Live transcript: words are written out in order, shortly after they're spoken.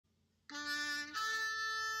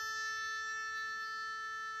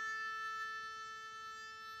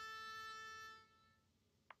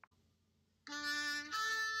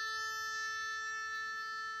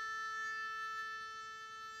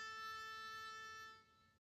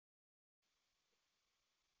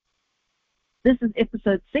This is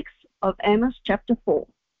episode 6 of Amos chapter 4.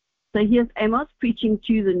 So here's Amos preaching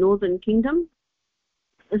to the northern kingdom.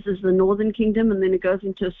 This is the northern kingdom, and then it goes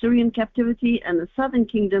into Assyrian captivity, and the southern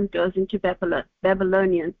kingdom goes into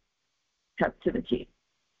Babylonian captivity.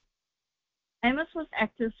 Amos was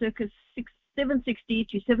active circa 760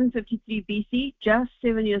 to 753 BC, just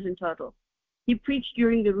 7 years in total. He preached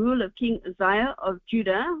during the rule of King Uzziah of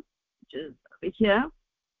Judah, which is over here,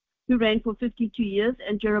 who reigned for 52 years,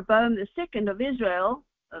 and Jeroboam II of Israel,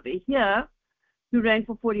 over here, who reigned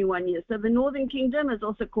for 41 years. So the northern kingdom is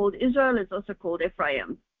also called Israel, it's also called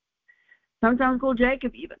Ephraim, sometimes called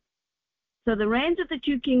Jacob even. So the reigns of the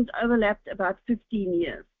two kings overlapped about 15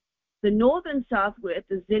 years. The north and south were at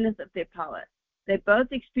the zenith of their power. They both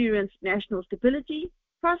experienced national stability,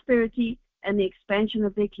 prosperity, and the expansion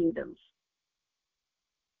of their kingdoms.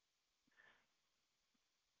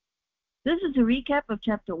 This is a recap of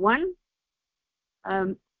chapter 1,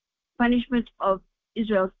 punishment of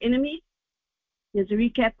Israel's enemies. There's a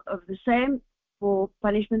recap of the same for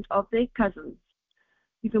punishment of their cousins.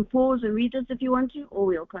 You can pause and read this if you want to, or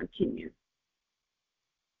we'll continue.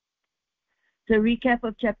 So recap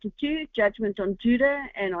of chapter 2, judgment on Judah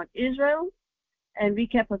and on Israel, and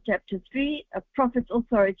recap of chapter 3, a prophet's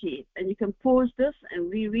authority. And you can pause this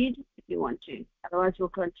and reread if you want to, otherwise we'll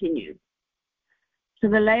continue. So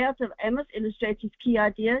the layout of Amos illustrates his key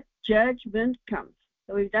idea, judgment comes.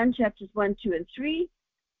 So we've done chapters 1, 2, and 3,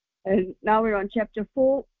 and now we're on chapter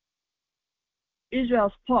 4,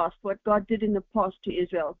 Israel's past, what God did in the past to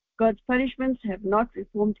Israel. God's punishments have not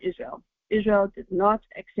reformed Israel. Israel did not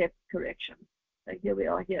accept correction. So here we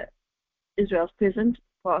are here. Israel's present,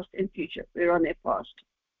 past, and future. We're on their past.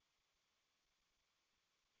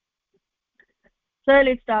 So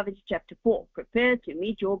let's dive into chapter 4, prepare to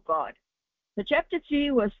meet your God. So chapter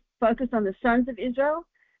 3 was focused on the sons of Israel,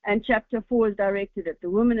 and chapter 4 is directed at the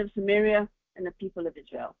women of Samaria and the people of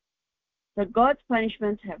Israel. So God's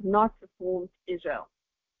punishments have not reformed Israel.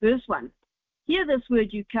 Verse 1, hear this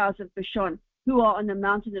word, you cows of Bashan, who are on the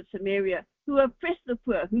mountain of Samaria, who oppress the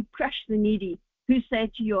poor, who crush the needy, who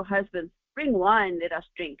say to your husbands, bring wine, let us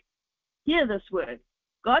drink. Hear this word.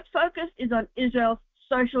 God's focus is on Israel's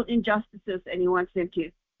social injustices, and he wants them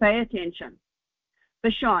to pay attention.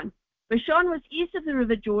 Bashan was east of the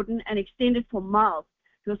river Jordan and extended for miles.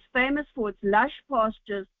 It was famous for its lush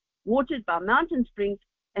pastures, watered by mountain springs,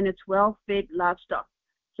 and its well-fed livestock.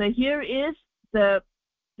 So here is the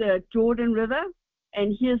Jordan River,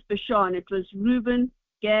 and here's Bashan. It was Reuben,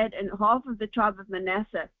 Gad, and half of the tribe of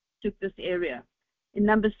Manasseh took this area. In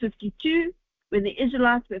Numbers 52, when the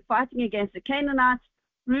Israelites were fighting against the Canaanites,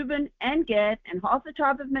 Reuben and Gad and half the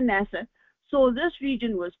tribe of Manasseh saw this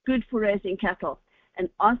region was good for raising cattle, and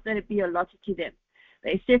asked that it be allotted to them.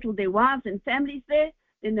 They settled their wives and families there.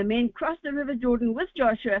 Then the men crossed the river Jordan with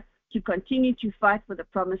Joshua to continue to fight for the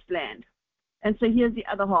promised land. And so here's the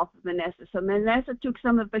other half of Manasseh. So Manasseh took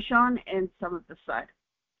some of Bashan and some of the side.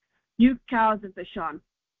 You cows of Bashan.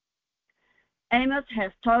 Amos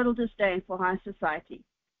has total disdain for high society.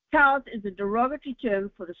 Cows is a derogatory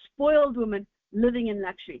term for the spoiled woman living in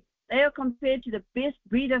luxury. They are compared to the best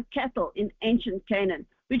breed of cattle in ancient Canaan,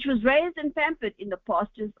 which was raised and pampered in the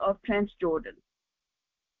pastures of Transjordan.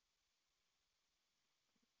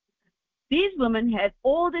 These women had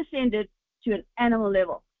all descended to an animal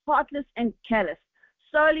level, heartless and callous,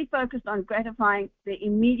 solely focused on gratifying their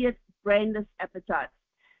immediate brainless appetites.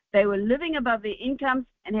 They were living above their incomes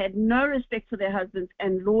and had no respect for their husbands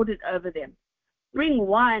and lorded over them. Bring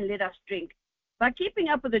wine, let us drink. By keeping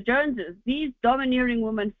up with the Joneses, these domineering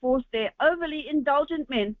women forced their overly indulgent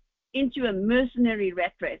men into a mercenary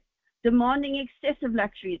rat race, demanding excessive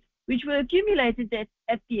luxuries, which were accumulated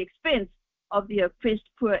at the expense of the oppressed,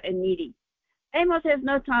 poor, and needy. Amos has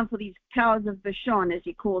no time for these cows of Bashan, as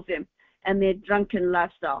he calls them, and their drunken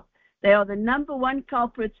lifestyle. They are the number one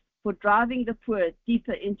culprits for driving the poor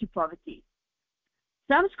deeper into poverty.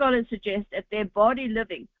 Some scholars suggest that their body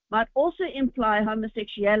living might also imply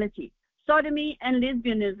homosexuality, sodomy, and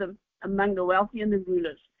lesbianism among the wealthy and the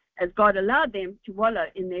rulers, as God allowed them to wallow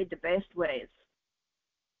in their debased ways.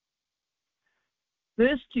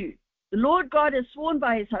 Verse 2, the Lord God has sworn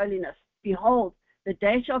by his holiness, behold, the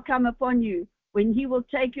day shall come upon you when he will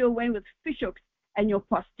take you away with fishhooks and your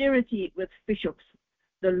posterity with fishhooks.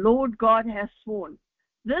 The Lord God has sworn.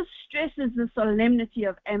 This stresses the solemnity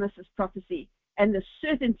of Amos's prophecy and the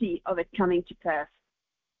certainty of it coming to pass.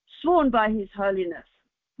 Sworn by his holiness,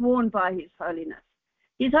 sworn by his holiness.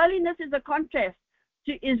 His holiness is a contrast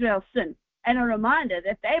to Israel's sin and a reminder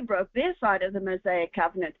that they broke their side of the Mosaic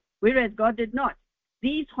covenant, whereas God did not.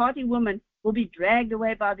 These haughty women will be dragged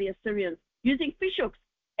away by the Assyrians using fishhooks,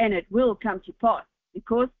 and it will come to pass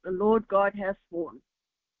because the Lord God has sworn.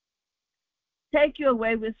 Take you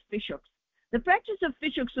away with fishhooks. The practice of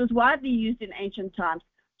fishhooks was widely used in ancient times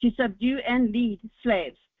to subdue and lead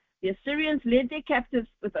slaves. The Assyrians led their captives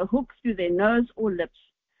with a hook through their nose or lips.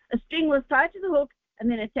 A string was tied to the hook and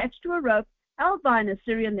then attached to a rope held by an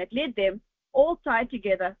Assyrian that led them, all tied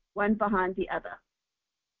together, one behind the other.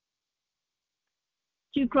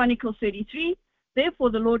 2 Chronicles 33.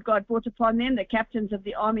 Therefore the Lord God brought upon them the captains of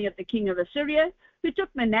the army of the king of Assyria, who took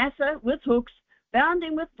Manasseh with hooks, bound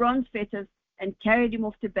him with bronze fetters, and carried him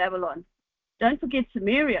off to Babylon. Don't forget,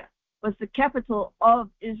 Samaria was the capital of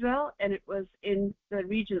Israel, and it was in the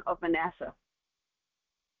region of Manasseh.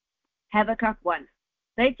 Habakkuk 1.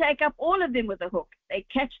 They take up all of them with a hook. They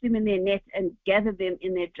catch them in their net and gather them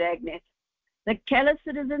in their dragnet. The callous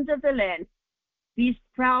citizens of the land, these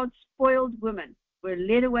proud, spoiled women, were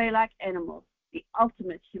led away like animals, the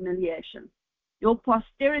ultimate humiliation. Your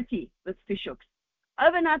posterity with fishhooks.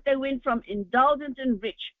 Overnight they went from indulgent and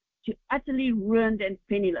rich to utterly ruined and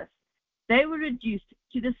penniless. They were reduced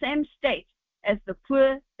to the same state as the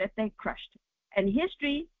poor that they crushed. And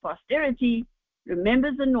history, posterity,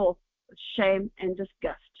 remembers the North with shame and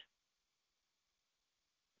disgust.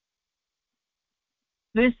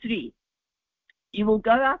 Verse 3. You will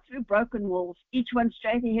go out through broken walls, each one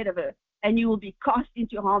straight ahead of her, and you will be cast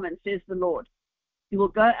into Haman, says the Lord. You will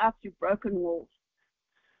go out through broken walls.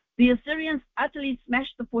 The Assyrians utterly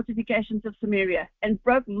smashed the fortifications of Samaria and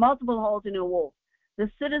broke multiple holes in her walls.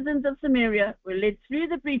 The citizens of Samaria were led through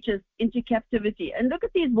the breaches into captivity. And look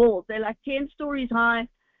at these walls. They're like 10 stories high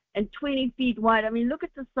and 20 feet wide. I mean, look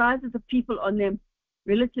at the size of the people on them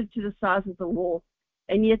relative to the size of the wall.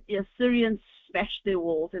 And yet the Assyrians smashed their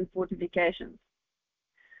walls and fortifications.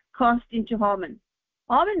 Cast into Haman.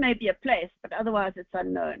 Haman may be a place, but otherwise it's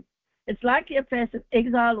unknown. It's likely a place of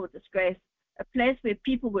exile or disgrace, a place where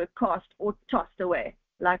people were cast or tossed away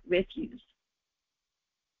like refuse.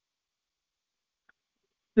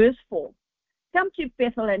 Verse 4. Come to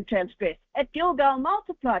Bethel and transgress. At Gilgal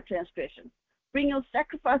multiply transgression. Bring your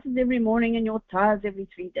sacrifices every morning and your tithes every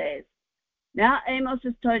 3 days. Now Amos'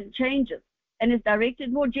 tone changes and is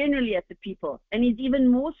directed more generally at the people, and is even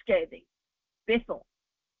more scathing. Bethel.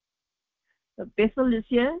 So Bethel is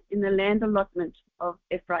here in the land allotment of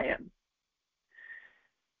Ephraim.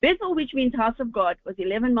 Bethel, which means house of God, was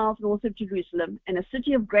 11 miles north of Jerusalem and a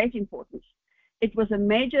city of great importance. It was a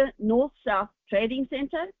major north-south trading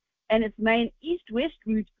center, and its main east-west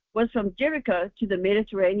route was from Jericho to the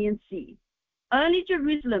Mediterranean Sea. Only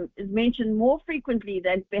Jerusalem is mentioned more frequently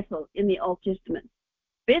than Bethel in the Old Testament.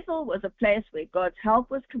 Bethel was a place where God's help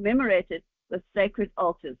was commemorated with sacred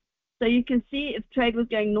altars. So you can see if trade was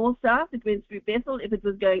going north-south, it went through Bethel. If it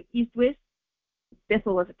was going east-west,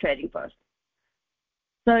 Bethel was a trading post.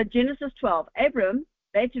 So Genesis 12, Abram,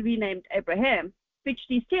 later renamed Abraham, pitched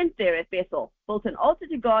his tent there at Bethel, built an altar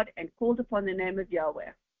to God, and called upon the name of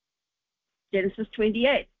Yahweh. Genesis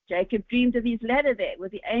 28, Jacob dreamed of his ladder there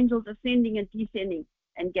with the angels ascending and descending,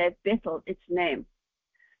 and gave Bethel its name.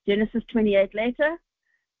 Genesis 28 later,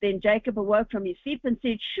 then Jacob awoke from his sleep and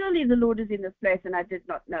said, surely the Lord is in this place, and I did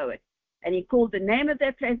not know it. And he called the name of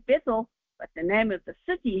that place Bethel, but the name of the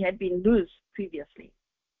city had been Luz previously.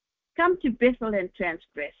 Come to Bethel and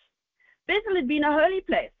transgress. Bethel had been a holy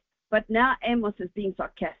place, but now Amos is being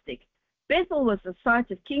sarcastic. Bethel was the site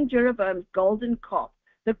of King Jeroboam's golden calf,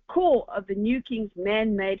 the core of the new king's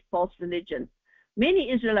man-made false religion.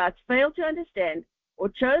 Many Israelites failed to understand or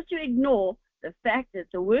chose to ignore the fact that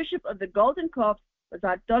the worship of the golden calf was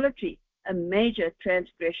idolatry, a major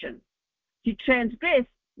transgression. To transgress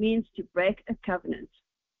means to break a covenant.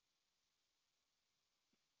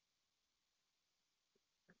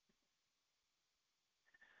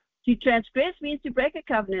 To transgress means to break a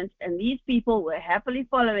covenant, and these people were happily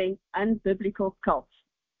following unbiblical cults.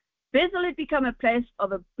 Bethel had become a place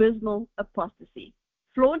of abysmal apostasy,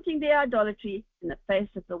 flaunting their idolatry in the face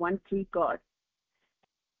of the one true God.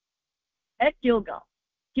 At Gilgal.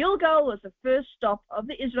 Gilgal was the first stop of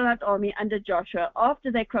the Israelite army under Joshua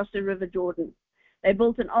after they crossed the river Jordan. They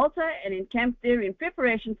built an altar and encamped there in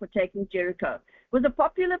preparation for taking Jericho. It was a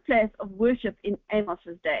popular place of worship in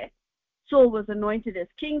Amos's day. Saul was anointed as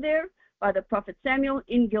king there by the prophet Samuel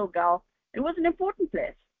in Gilgal. It was an important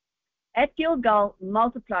place. At Gilgal,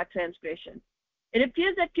 multiplied transgression. It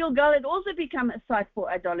appears that Gilgal had also become a site for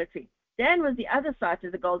idolatry. Dan was the other site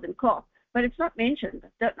of the golden calf, but it's not mentioned. I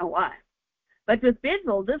don't know why. But with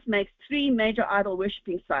Bethel, this makes 3 major idol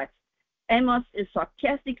worshipping sites. Amos is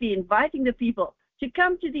sarcastically inviting the people to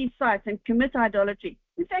come to these sites and commit idolatry.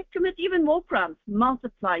 In fact, commit even more crimes.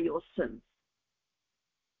 Multiply your sins.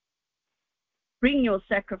 Bring your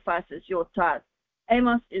sacrifices, your tithes,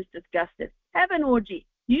 Amos is disgusted. Have an orgy.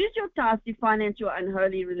 Use your tithes to finance your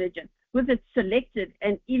unholy religion with its selected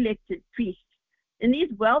and elected priests. In these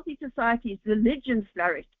wealthy societies, religion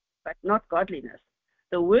flourished, but not godliness.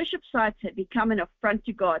 The worship sites had become an affront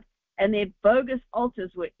to God, and their bogus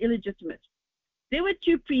altars were illegitimate. There were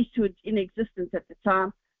 2 priesthoods in existence at the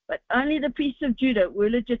time, but only the priests of Judah were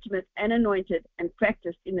legitimate and anointed and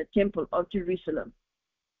practiced in the temple of Jerusalem.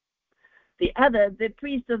 The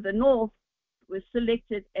priests of the north, were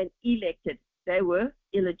selected and elected. They were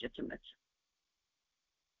illegitimate.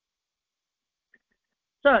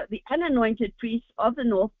 So the unanointed priests of the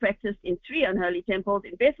north practiced in 3 unholy temples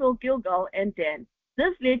in Bethel, Gilgal, and Dan.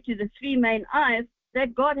 This led to the 3 main I's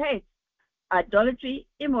that God hates: idolatry,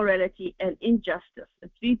 immorality, and injustice, the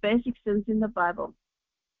 3 basic sins in the Bible.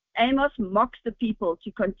 Amos mocks the people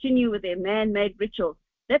to continue with their man-made rituals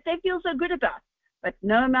that they feel so good about, but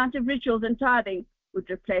no amount of rituals and tithing would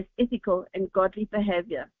replace ethical and godly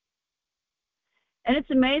behavior. And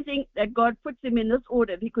it's amazing that God puts them in this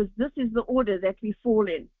order, because this is the order that we fall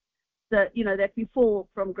in, that we fall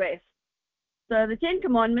from grace. So the 10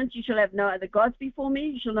 commandments: you shall have no other gods before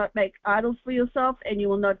me, you shall not make idols for yourself, and you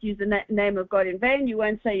will not use the name of God in vain. You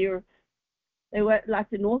won't say they were like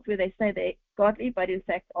the north, where they say they're godly, but in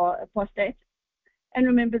fact are apostate. And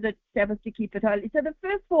remember the Sabbath to keep it holy. So the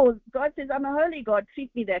first 4, God says, I'm a holy God,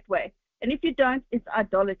 treat me that way. And if you don't, it's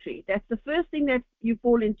idolatry. That's the first thing that you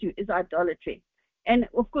fall into, is idolatry. And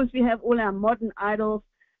of course, we have all our modern idols: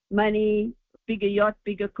 money, bigger yacht,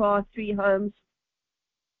 bigger car, 3 homes.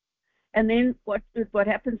 And then what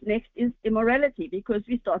happens next is immorality, because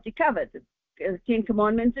we start to covet. The 10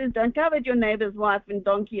 commandments is don't covet your neighbor's wife and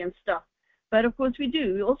donkey and stuff. But of course we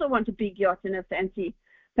do. We also want a big yacht and a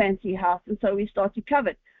fancy house, and so we start to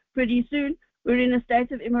covet. Pretty soon we're in a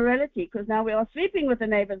state of immorality, because now we are sleeping with the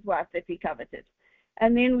neighbor's wife that we coveted.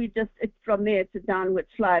 And then from there it's a downward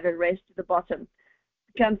slide, a race to the bottom.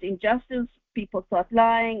 It becomes injustice. People start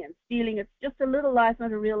lying and stealing. It's just a little lie. It's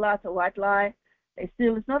not a real lie. It's a white lie. They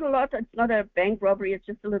steal. It's not a lot. It's not a bank robbery. It's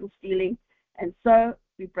just a little stealing. And so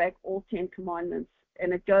we break all 10 commandments,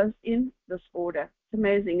 and it goes in this order. It's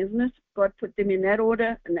amazing, isn't it? God put them in that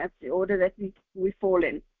order, and that's the order that we fall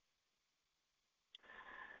in.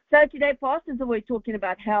 So today, pastors are always talking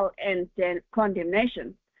about hell and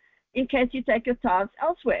condemnation, in case you take your tithes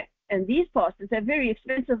elsewhere. And these pastors have very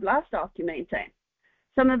expensive lifestyles to maintain.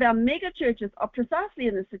 Some of our mega churches are precisely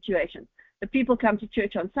in this situation. The people come to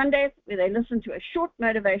church on Sundays, where they listen to a short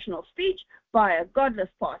motivational speech by a godless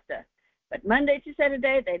pastor. But Monday to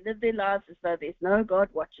Saturday, they live their lives as though there's no God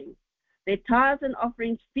watching. Their tithes and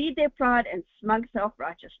offerings feed their pride and smug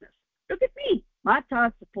self-righteousness. Look at me. My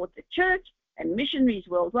tithes support the church and missionaries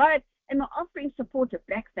worldwide, and my offerings support a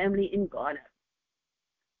black family in Ghana.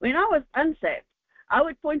 When I was unsaved, I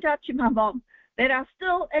would point out to my mom that I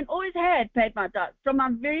still and always had paid my tithes. From my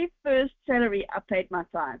very first salary, I paid my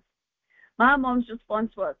tithes. My mom's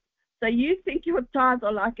response was, so you think your tithes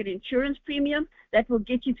are like an insurance premium that will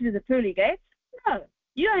get you through the pearly gates? No,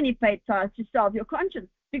 you only paid tithes to salve your conscience,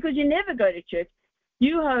 because you never go to church.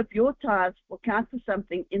 You hope your tithes will count for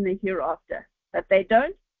something in the hereafter. But they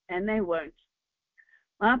don't, and they won't.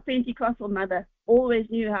 My Pentecostal mother always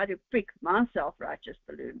knew how to prick my self-righteous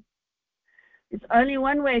balloon. There's only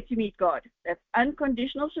one way to meet God. That's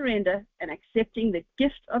unconditional surrender and accepting the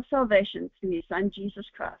gift of salvation through His Son, Jesus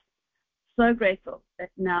Christ. So grateful that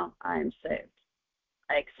now I am saved.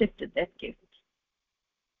 I accepted that gift.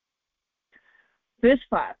 Verse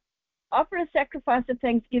 5. Offer a sacrifice of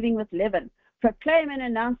thanksgiving with leaven. Proclaim and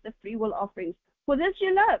announce the freewill offerings. For this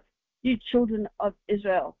you love, you children of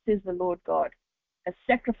Israel, says the Lord God. A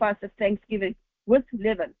sacrifice of thanksgiving with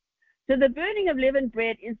leaven. So the burning of leavened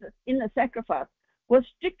bread in the sacrifice was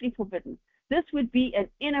strictly forbidden. This would be an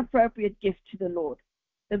inappropriate gift to the Lord.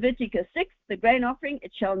 Leviticus 6, the grain offering,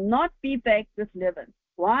 it shall not be baked with leaven.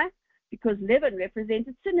 Why? Because leaven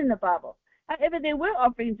represented sin in the Bible. However, there were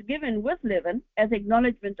offerings given with leaven as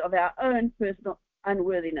acknowledgement of our own personal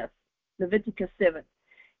unworthiness. Leviticus 7.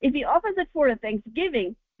 If he offers it for a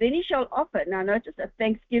thanksgiving, then he shall offer, now notice, a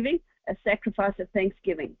thanksgiving, a sacrifice of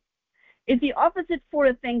thanksgiving. If he offers it for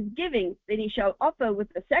a thanksgiving, then he shall offer with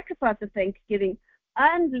the sacrifice of thanksgiving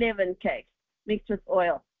unleavened cakes mixed with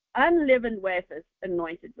oil, unleavened wafers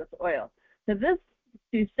anointed with oil. So this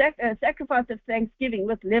sacrifice of thanksgiving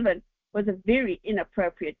with leaven was a very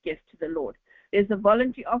inappropriate gift to the Lord. There's the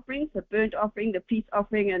voluntary offerings, the burnt offering, the peace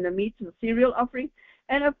offering, and the meat and cereal offering,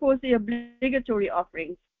 and of course the obligatory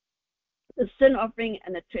offerings, the sin offering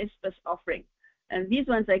and the trespass offering. And these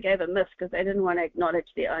ones they gave a miss because they didn't want to acknowledge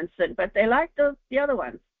their own sin, but they liked the other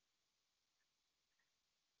ones.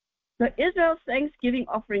 So Israel's thanksgiving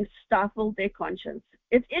offerings stifled their conscience.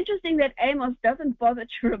 It's interesting that Amos doesn't bother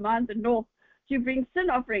to remind the north to bring sin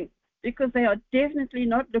offerings because they are definitely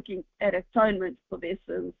not looking at atonement for their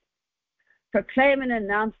sins. Proclaim and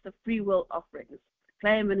announce the free will offerings.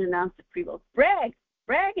 Proclaim and announce the free will. Brag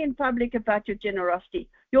in public about your generosity,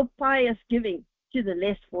 your pious giving to the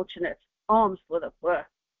less fortunate, alms for the poor.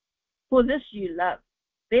 For this you love.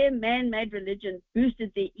 Their man-made religion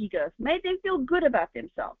boosted their egos, made them feel good about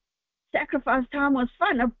themselves. Sacrifice time was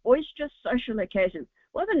fun, a boisterous social occasion.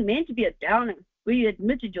 Wasn't meant to be a downer where you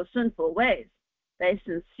admitted your sinful ways. They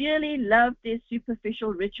sincerely loved their superficial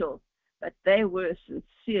rituals, but they were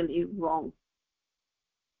sincerely wrong.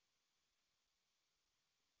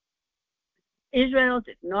 Israel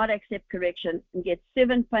did not accept correction and get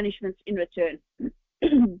 7 punishments in return.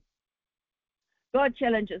 God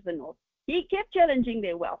challenges the north. He kept challenging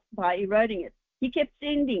their wealth by eroding it. He kept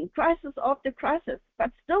sending crisis after crisis, but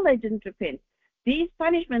still they didn't repent. These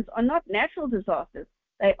punishments are not natural disasters.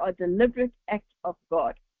 They are deliberate acts of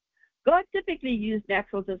God. God typically used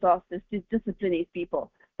natural disasters to discipline his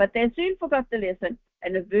people, but they soon forgot the lesson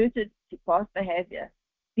and reverted to past behavior.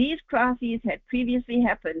 These crises had previously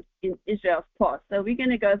happened in Israel's past. So we're going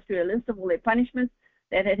to go through a list of all their punishments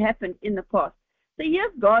that had happened in the past. So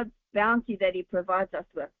here's God's bounty that he provides us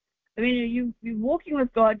with. I mean, you're walking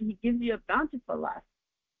with God, he gives you a bountiful life.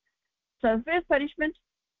 So first punishment,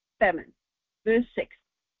 famine. Verse 6.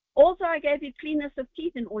 Also I gave you cleanness of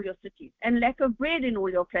teeth in all your cities, and lack of bread in all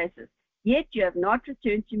your places. Yet you have not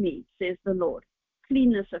returned to me, says the Lord.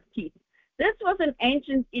 Cleanness of teeth. This was an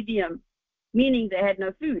ancient idiom, meaning they had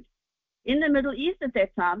no food. In the Middle East at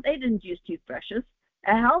that time, they didn't use toothbrushes.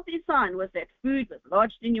 A healthy sign was that food was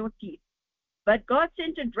lodged in your teeth. But God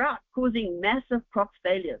sent a drought, causing massive crop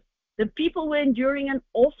failures. The people were enduring an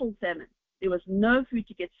awful famine. There was no food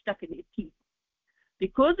to get stuck in their teeth.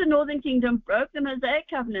 Because the northern kingdom broke the Mosaic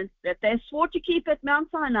covenant that they swore to keep at Mount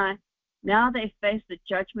Sinai, now they face the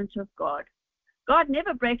judgment of God. God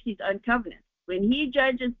never breaks his own covenant. When he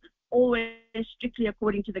judges, it's always strictly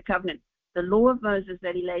according to the covenant, the law of Moses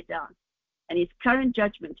that he laid down. And his current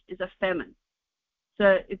judgment is a famine.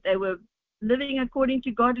 So if they were living according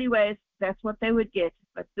to godly ways, that's what they would get.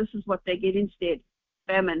 But this is what they get instead.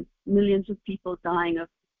 Famine, millions of people dying of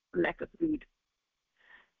lack of food.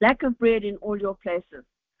 Lack of bread in all your places.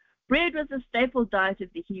 Bread was a staple diet of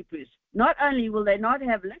the Hebrews. Not only will they not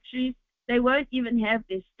have luxuries, they won't even have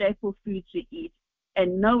their staple food to eat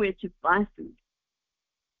and nowhere to buy food.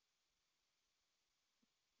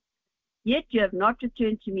 Yet you have not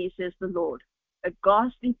returned to me, says the Lord. A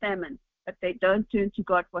ghastly famine, but they don't turn to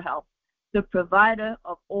God for help, the provider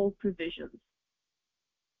of all provisions.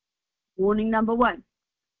 Warning number 1.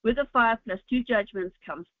 With the 5 plus 2 judgments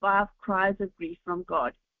comes 5 cries of grief from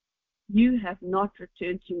God. You have not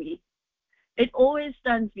returned to me. It always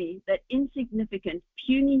stuns me that insignificant,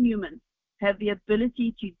 puny humans have the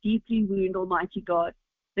ability to deeply wound Almighty God,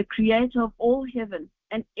 the creator of all heaven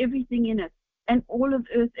and everything in it, and all of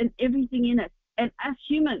earth and everything in it, and us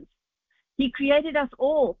humans. He created us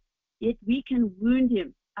all, yet we can wound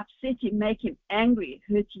him, upset him, make him angry,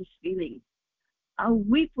 hurt his feelings. I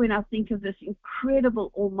weep when I think of this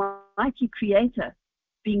incredible almighty creator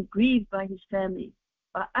being grieved by his family,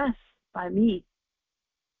 by us, by me.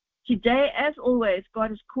 Today, as always,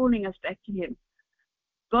 God is calling us back to him.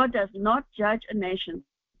 God does not judge a nation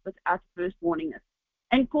without first warning us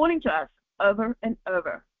and calling to us over and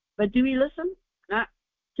over. But do we listen? No.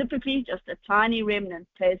 Typically, just a tiny remnant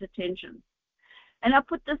pays attention. And I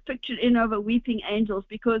put this picture in over weeping angels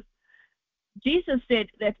because Jesus said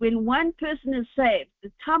that when one person is saved,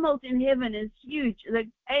 the tumult in heaven is huge. The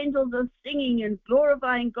angels are singing and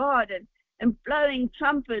glorifying God and blowing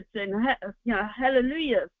trumpets and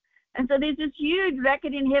hallelujahs. And so there's this huge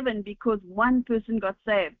racket in heaven because one person got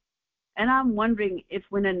saved. And I'm wondering if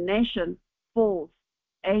when a nation falls,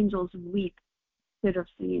 angels weep instead of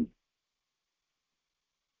singing.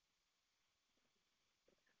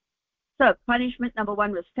 So punishment number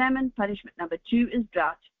 1 was famine. Punishment number 2 is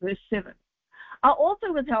drought. Verse 7. I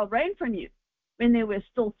also withheld rain from you. When there were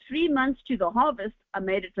still 3 months to the harvest, I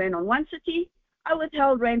made it rain on one city. I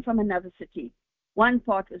withheld rain from another city. One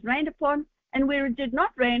part was rained upon, and where it did not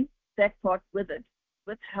rain, that part withered.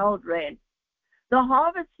 Withheld rain. The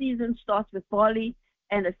harvest season starts with barley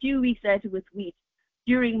and a few weeks later with wheat.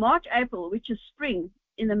 During March, April, which is spring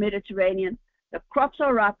in the Mediterranean, the crops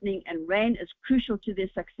are ripening and rain is crucial to their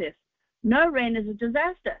success. No rain is a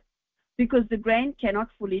disaster because the grain cannot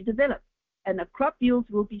fully develop and the crop yields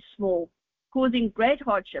will be small, causing great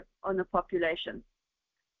hardship on the population.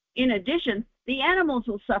 In addition, the animals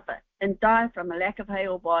will suffer and die from a lack of hay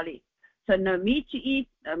or barley. So no meat to eat,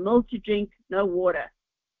 no milk to drink, no water,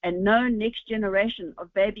 and no next generation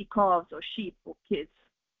of baby calves or sheep or kids.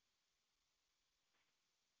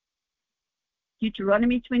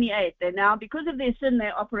 Deuteronomy 28, they're now, because of their sin,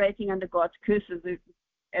 they're operating under God's curses,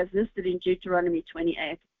 as listed in Deuteronomy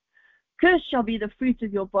 28. Cursed shall be the fruit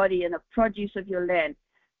of your body and the produce of your land,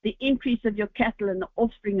 the increase of your cattle and the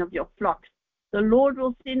offspring of your flocks. The Lord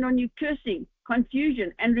will send on you cursing,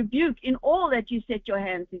 confusion, and rebuke in all that you set your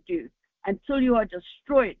hands to do, until you are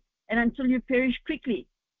destroyed and until you perish quickly,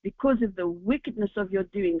 because of the wickedness of your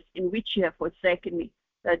doings in which you have forsaken me.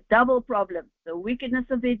 The double problem, the wickedness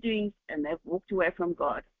of their doings, and they've walked away from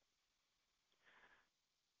God.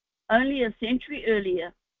 Only a century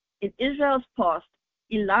earlier, in Israel's past,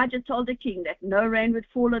 Elijah told the king that no rain would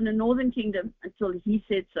fall on the northern kingdom until he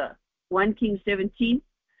said so. 1 Kings 17.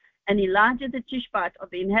 And Elijah the Tishbite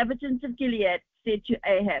of the inhabitants of Gilead said to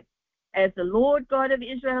Ahab, as the Lord God of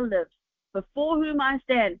Israel lives, before whom I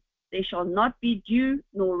stand, there shall not be dew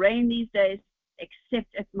nor rain these days,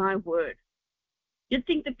 except at my word. You'd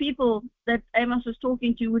think the people that Amos was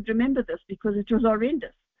talking to would remember this, because it was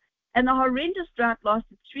horrendous. And the horrendous drought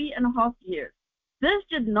lasted 3.5 years. This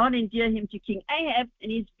did not endear him to King Ahab and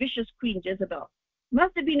his vicious queen Jezebel.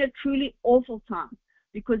 Must have been a truly awful time,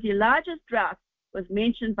 because Elijah's drought was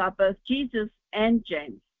mentioned by both Jesus and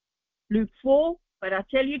James. Luke 4, but I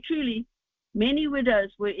tell you truly, many widows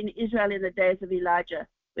were in Israel in the days of Elijah.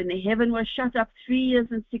 When the heaven was shut up 3 years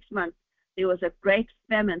and 6 months, there was a great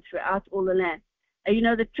famine throughout all the land. And you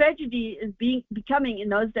know, the tragedy is becoming in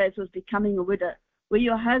those days was becoming a widow, where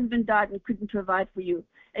your husband died and couldn't provide for you.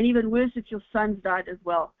 And even worse, if your sons died as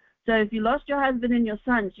well. So if you lost your husband and your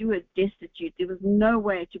sons, you were destitute. There was no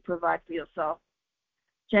way to provide for yourself.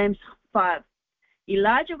 James 5.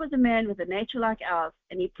 Elijah was a man with a nature like ours,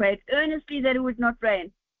 and he prayed earnestly that it would not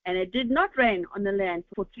rain. And it did not rain on the land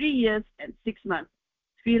for 3 years and 6 months,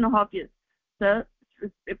 3.5 years. So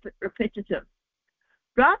it's repetitive.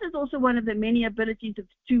 Drought is also one of the many abilities of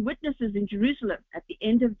the 2 witnesses in Jerusalem at the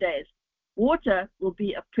end of days. Water will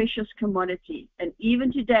be a precious commodity, and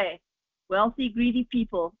even today, wealthy, greedy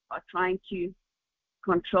people are trying to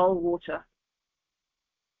control water.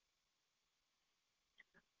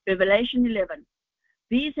 Revelation 11.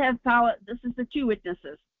 These have power, this is the 2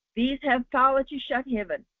 witnesses, these have power to shut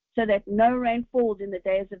heaven, so that no rain falls in the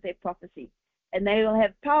days of their prophecy. And they will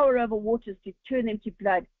have power over waters to turn them to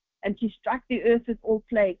blood, and to strike the earth with all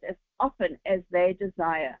plagues as often as they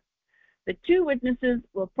desire. The 2 witnesses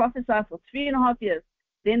will prophesy for 3.5 years.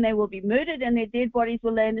 Then they will be murdered, and their dead bodies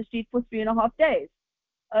will lay in the street for 3.5 days.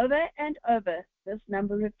 Over and over, this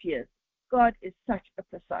number appears. God is such a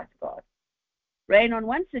precise God. Rain on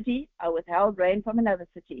one city, I withheld rain from another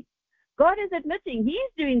city. God is admitting he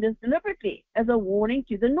is doing this deliberately as a warning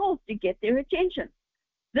to the north to get their attention.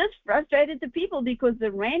 This frustrated the people because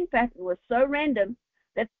the rain pattern was so random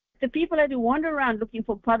that the people had to wander around looking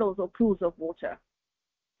for puddles or pools of water.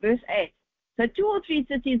 Verse 8. So 2 or 3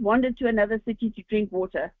 cities wandered to another city to drink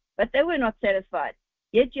water, but they were not satisfied.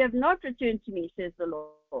 Yet you have not returned to me, says the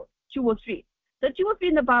Lord. 2 or 3. So 2 or 3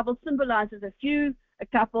 in the Bible symbolizes a few, a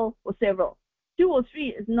couple, or several. 2 or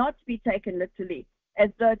 3 is not to be taken literally, as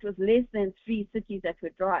though it was less than 3 cities that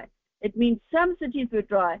were dry. It means some cities were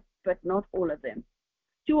dry, but not all of them.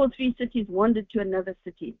 2 or 3 cities wandered to another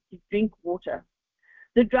city to drink water.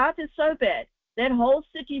 The drought is so bad that whole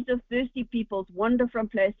cities of thirsty peoples wander from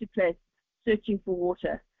place to place, searching for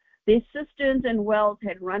water. Their cisterns and wells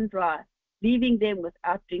had run dry, leaving them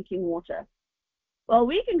without drinking water. While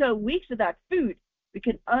we can go weeks without food, we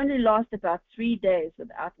can only last about 3 days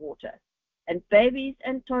without water. And babies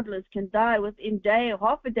and toddlers can die within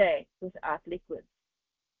half a day without liquids.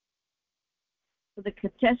 For the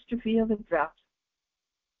catastrophe of a drought.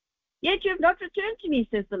 Yet you have not returned to me,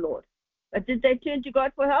 says the Lord. But did they turn to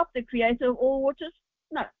God for help, the creator of all waters?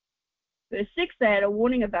 No. Verse 6, they had a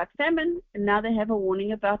warning about famine, and now they have a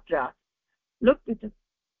warning about drought. Look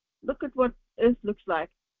at what earth looks like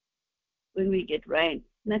when we get rain.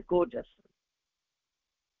 Isn't that gorgeous?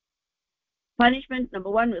 Punishment,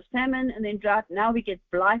 number 1 was famine, and then drought. Now we get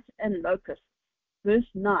blight and locusts. Verse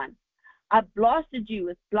 9, I blasted you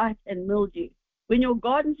with blight and mildew. When your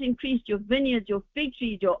gardens increased, your vineyards, your fig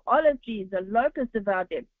trees, your olive trees, the locusts devoured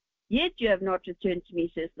them. Yet you have not returned to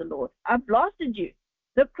me, says the Lord. I blasted you.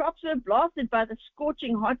 The crops were blasted by the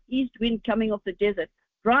scorching hot east wind coming off the desert,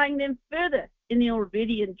 drying them further in the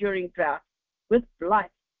already enduring drought. With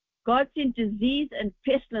blight, God sent disease and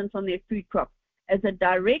pestilence on their food crops as a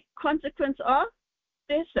direct consequence of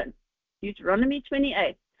their sin. Deuteronomy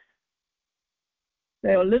 28.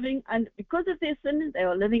 They are living, and because of their sin, they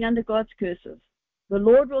are living under God's curses. The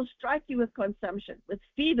Lord will strike you with consumption, with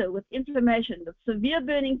fever, with inflammation, with severe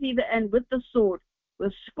burning fever, and with the sword,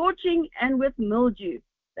 with scorching and with mildew.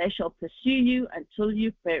 They shall pursue you until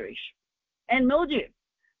you perish. And mildew.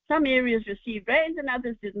 Some areas received rains and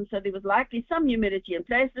others didn't, so there was likely some humidity in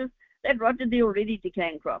places that rotted the already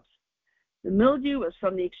decaying crops. The mildew was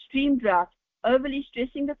from the extreme drought, overly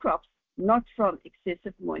stressing the crops, not from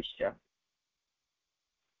excessive moisture.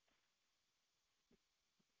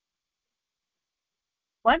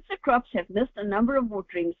 Once the crops have missed a number of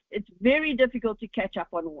waterings, it's very difficult to catch up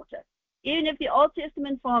on water. Even if the Old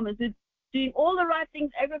Testament farmers are doing all the right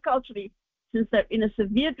things agriculturally, since they're in a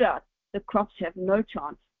severe drought, the crops have no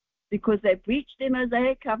chance. Because they breached their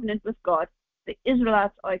Mosaic covenant with God, the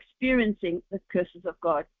Israelites are experiencing the curses of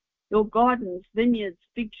God. Your gardens, vineyards,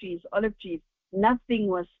 fig trees, olive trees, nothing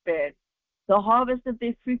was spared. The harvest of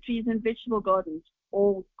their fruit trees and vegetable gardens,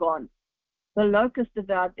 all gone. The locusts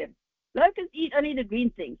devoured them. Locusts eat only the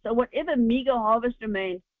green things, so whatever meager harvest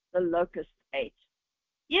remained, the locusts ate.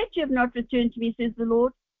 Yet you have not returned to me, says the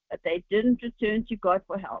Lord, but they didn't return to God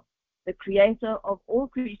for help, the creator of all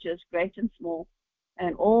creatures, great and small,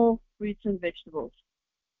 and all fruits and vegetables.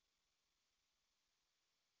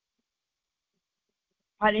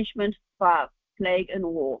 Punishment 5, plague and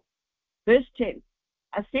war. Verse 10,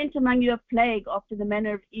 I sent among you a plague after the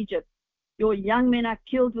manner of Egypt. Your young men are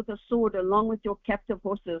killed with a sword along with your captive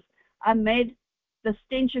horses. I made the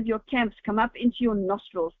stench of your camps come up into your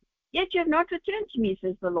nostrils. Yet you have not returned to me,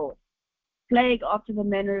 says the Lord. Plague after the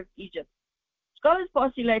manner of Egypt. Scholars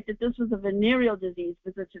postulate that this was a venereal disease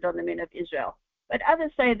visited on the men of Israel, but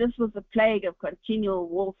others say this was a plague of continual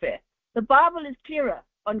warfare. The Bible is clearer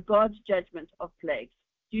on God's judgment of plagues.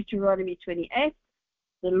 Deuteronomy 28,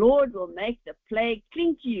 the Lord will make the plague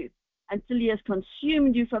cling to you until he has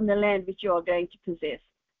consumed you from the land which you are going to possess.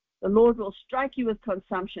 The Lord will strike you with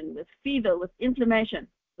consumption, with fever, with inflammation,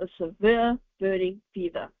 with severe burning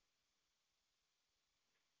fever.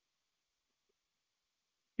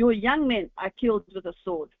 Your young men are killed with a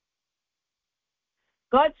sword.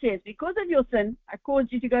 God says, because of your sin, I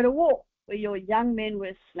caused you to go to war, where your young men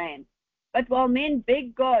were slain. But while men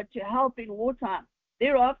begged God to help in wartime,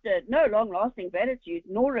 thereafter no long-lasting gratitude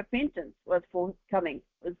nor repentance was forthcoming.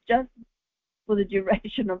 It was just for the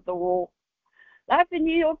duration of the war. Like the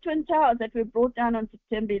New York Twin Towers that were brought down on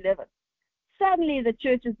September 11th. Suddenly the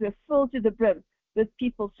churches were filled to the brim with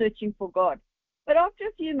people searching for God. But after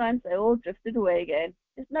a few months, they all drifted away again.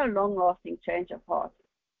 There's no long-lasting change of heart.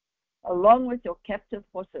 Along with your captive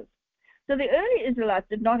horses. So the early Israelites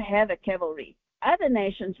did not have a cavalry. Other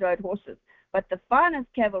nations rode horses, but the finest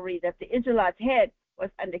cavalry that the Israelites had was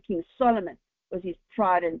under King Solomon, was his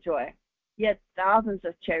pride and joy. He had thousands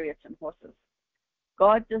of chariots and horses.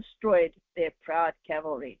 God destroyed their proud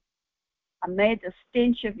cavalry. I made the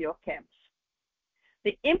stench of your camps.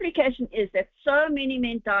 The implication is that so many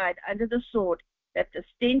men died under the sword that the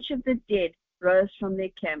stench of the dead rose from their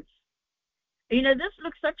camps. You know, this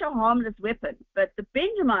looks such a harmless weapon, but the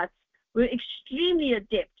Benjamites were extremely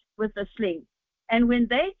adept with the sling. And when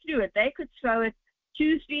they threw it, they could throw it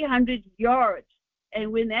 200-300 yards.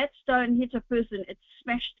 And when that stone hit a person, it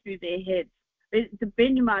smashed through their heads. The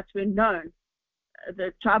Benjamites were known,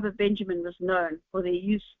 the tribe of Benjamin was known for their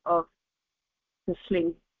use of the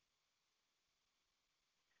sling.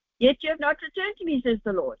 Yet you have not returned to me, says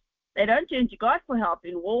the Lord. They don't turn to God for help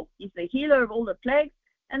in war. He's the healer of all the plagues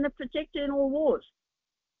and the protector in all wars.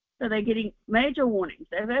 So they're getting major warnings.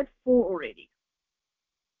 They've had 4 already.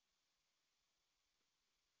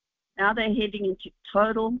 Now they're heading into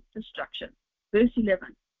total destruction. Verse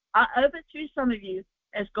 11, I overthrew some of you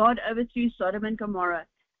as God overthrew Sodom and Gomorrah,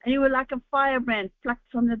 and you were like a firebrand plucked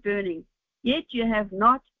from the burning. Yet you have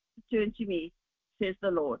not returned to me, says the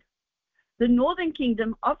Lord. The northern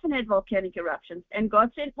kingdom often had volcanic eruptions, and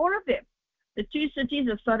God sent more of them. The 2 cities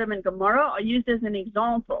of Sodom and Gomorrah are used as an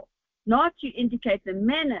example, not to indicate the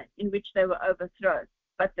manner in which they were overthrown,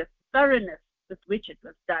 but the thoroughness with which it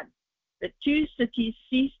was done. The 2 cities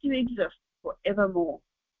ceased to exist forevermore.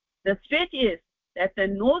 The threat is that the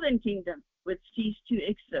northern kingdom would cease to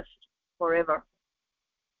exist forever.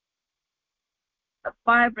 A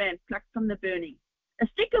firebrand plucked from the burning. A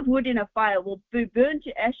stick of wood in a fire will be burned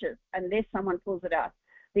to ashes unless someone pulls it out.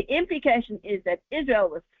 The implication is that Israel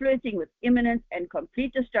was flirting with imminent and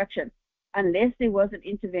complete destruction unless there was an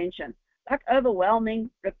intervention, like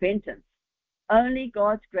overwhelming repentance. Only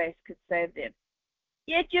God's grace could save them.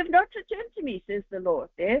 Yet you have not returned to me, says the Lord.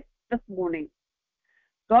 Their 5th warning.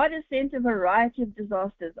 God has sent a variety of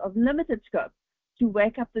disasters of limited scope to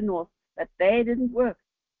wake up the north, but they didn't work.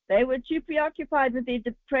 They were too preoccupied with their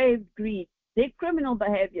depraved greed, their criminal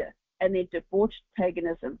behavior, and their debauched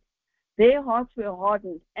paganism. Their hearts were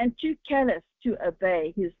hardened and too callous to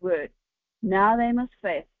obey his word. Now they must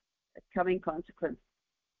face a coming consequence.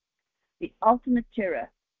 The ultimate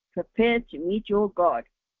terror, prepared to meet your God.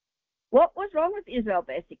 What was wrong with Israel,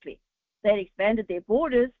 basically? They had expanded their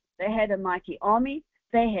borders, they had a mighty army,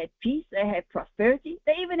 they had peace, they had prosperity,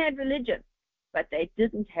 they even had religion, but they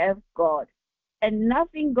didn't have God. And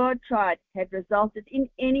nothing God tried had resulted in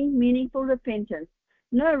any meaningful repentance,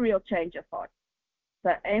 no real change of heart. So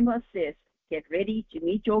Amos says, get ready to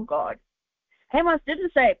meet your God. Amos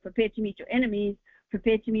didn't say, prepare to meet your enemies,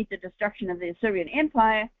 prepare to meet the destruction of the Assyrian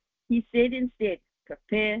Empire. He said instead,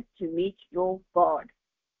 prepare to meet your God.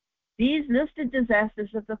 These listed disasters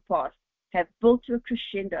of the past have built to a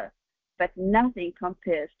crescendo, but nothing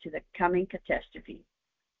compares to the coming catastrophe.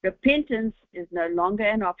 Repentance is no longer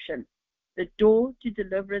an option. The door to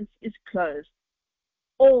deliverance is closed.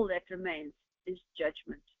 All that remains is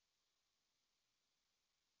judgment.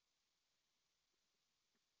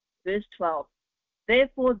 Verse 12.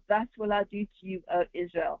 Therefore, thus will I do to you, O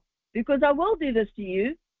Israel, because I will do this to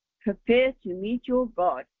you. Prepare to meet your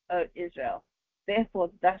God, O Israel.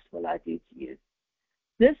 Therefore, thus will I do to you.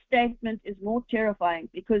 This statement is more terrifying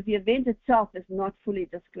because the event itself is not fully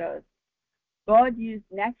disclosed. God used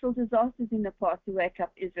natural disasters in the past to wake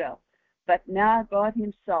up Israel, but now God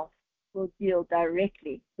himself will deal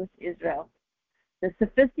directly with Israel. The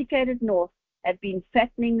sophisticated north had been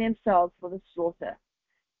fattening themselves for the slaughter.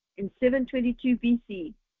 In 722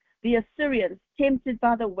 BC, the Assyrians, tempted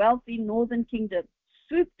by the wealthy northern kingdom,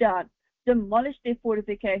 swooped down, demolished their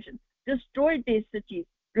fortifications, destroyed their cities,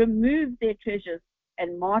 removed their treasures,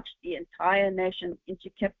 and marched the entire nation into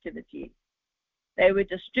captivity. They were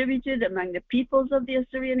distributed among the peoples of the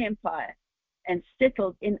Assyrian Empire and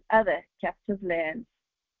settled in other captive lands.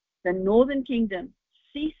 The northern kingdom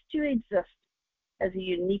ceased to exist as a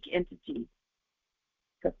unique entity.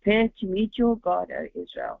 Prepare to meet your God, O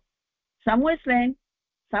Israel. Some were slain,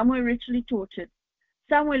 some were ritually tortured,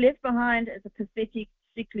 some were left behind as a pathetic,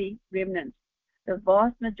 sickly remnant. The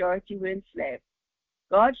vast majority were enslaved.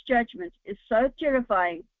 God's judgment is so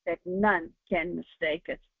terrifying that none can mistake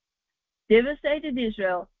it. Devastated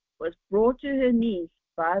Israel was brought to her knees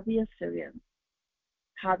by the Assyrians.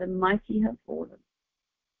 How the mighty have fallen.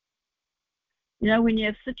 You know, when you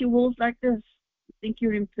have city walls like this, you think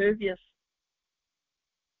you're impervious.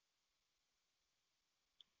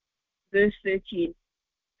 Verse 13.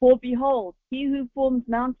 For behold, he who forms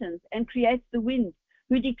mountains and creates the wind,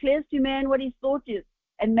 who declares to man what his thought is,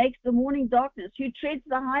 and makes the morning darkness, who treads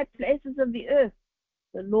the high places of the earth.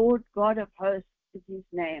 The Lord God of hosts is his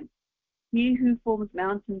name. He who forms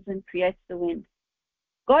mountains and creates the wind.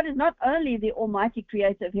 God is not only the almighty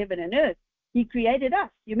creator of heaven and earth, he created us,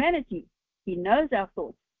 humanity. He knows our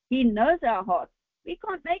thoughts. He knows our hearts. We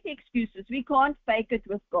can't make excuses. We can't fake it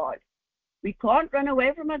with God. We can't run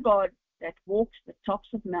away from a God that walks the tops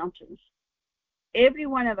of mountains. Every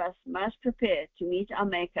one of us must prepare to meet our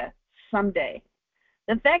Maker someday.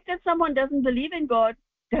 The fact that someone doesn't believe in God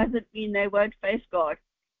doesn't mean they won't face God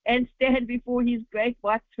and stand before his great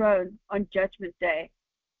white throne on Judgment Day.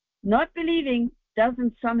 Not believing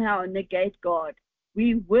doesn't somehow negate God.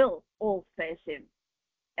 We will all face him.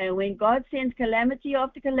 And when God sends calamity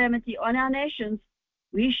after calamity on our nations,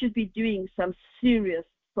 we should be doing some serious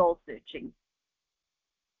soul searching.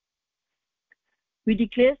 Who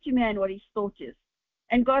declares to man what his thought is.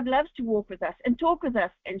 And God loves to walk with us and talk with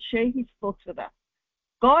us and share his thoughts with us.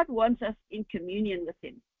 God wants us in communion with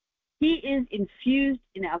him. He is infused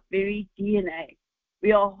in our very DNA.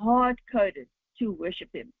 We are hard-coded to worship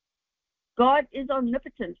him. God is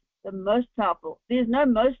omnipotent, the most powerful. There is no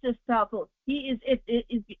most as powerful. He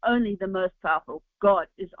is only the most powerful. God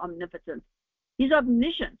is omnipotent. He's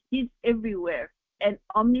omniscient. He's everywhere and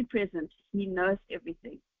omnipresent. He knows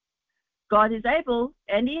everything. God is able,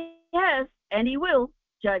 and he has, and he will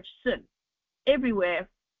judge sin. Everywhere,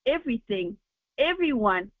 everything,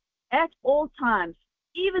 everyone, at all times,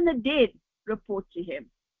 even the dead report to him.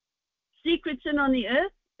 Secret sin on the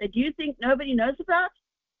earth that you think nobody knows about?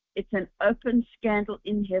 It's an open scandal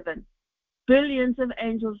in heaven. Billions of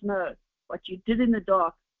angels know what you did in the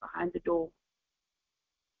dark behind the door.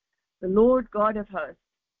 The Lord God of hosts.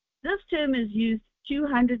 This term is used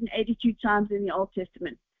 282 times in the Old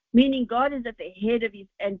Testament, meaning God is at the head of his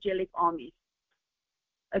angelic armies.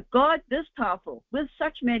 A God this powerful, with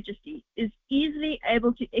such majesty, is easily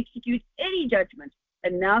able to execute any judgment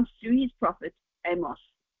announced through his prophet Amos.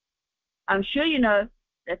 I'm sure you know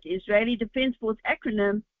that the Israeli Defense Force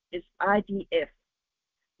acronym is IDF.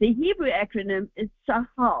 The Hebrew acronym is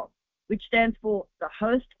Tzahal, which stands for the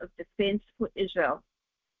Host of Defense for Israel.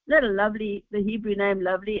 Isn't that a lovely, the Hebrew name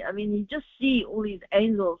lovely? I mean, you just see all these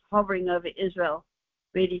angels hovering over Israel,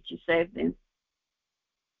 ready to save them.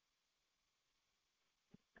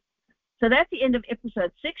 So that's the end of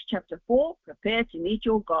episode 6, chapter 4, Prepare to Meet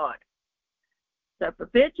Your God. So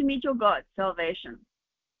prepare to meet your God, salvation.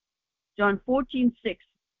 John 14:6.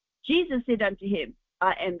 Jesus said unto him,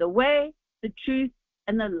 I am the way, the truth,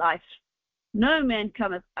 and the life. No man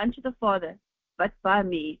cometh unto the Father but by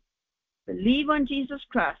me. Believe on Jesus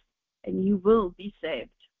Christ, and you will be saved.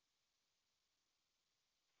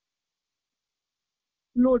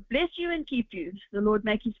 The Lord bless you and keep you. The Lord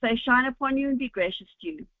make his face shine upon you and be gracious to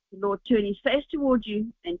you. The Lord turn his face toward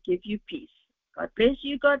you and give you peace. God bless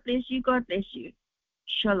you, God bless you, God bless you.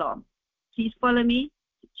 Shalom. Please follow me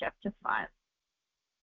to chapter 5.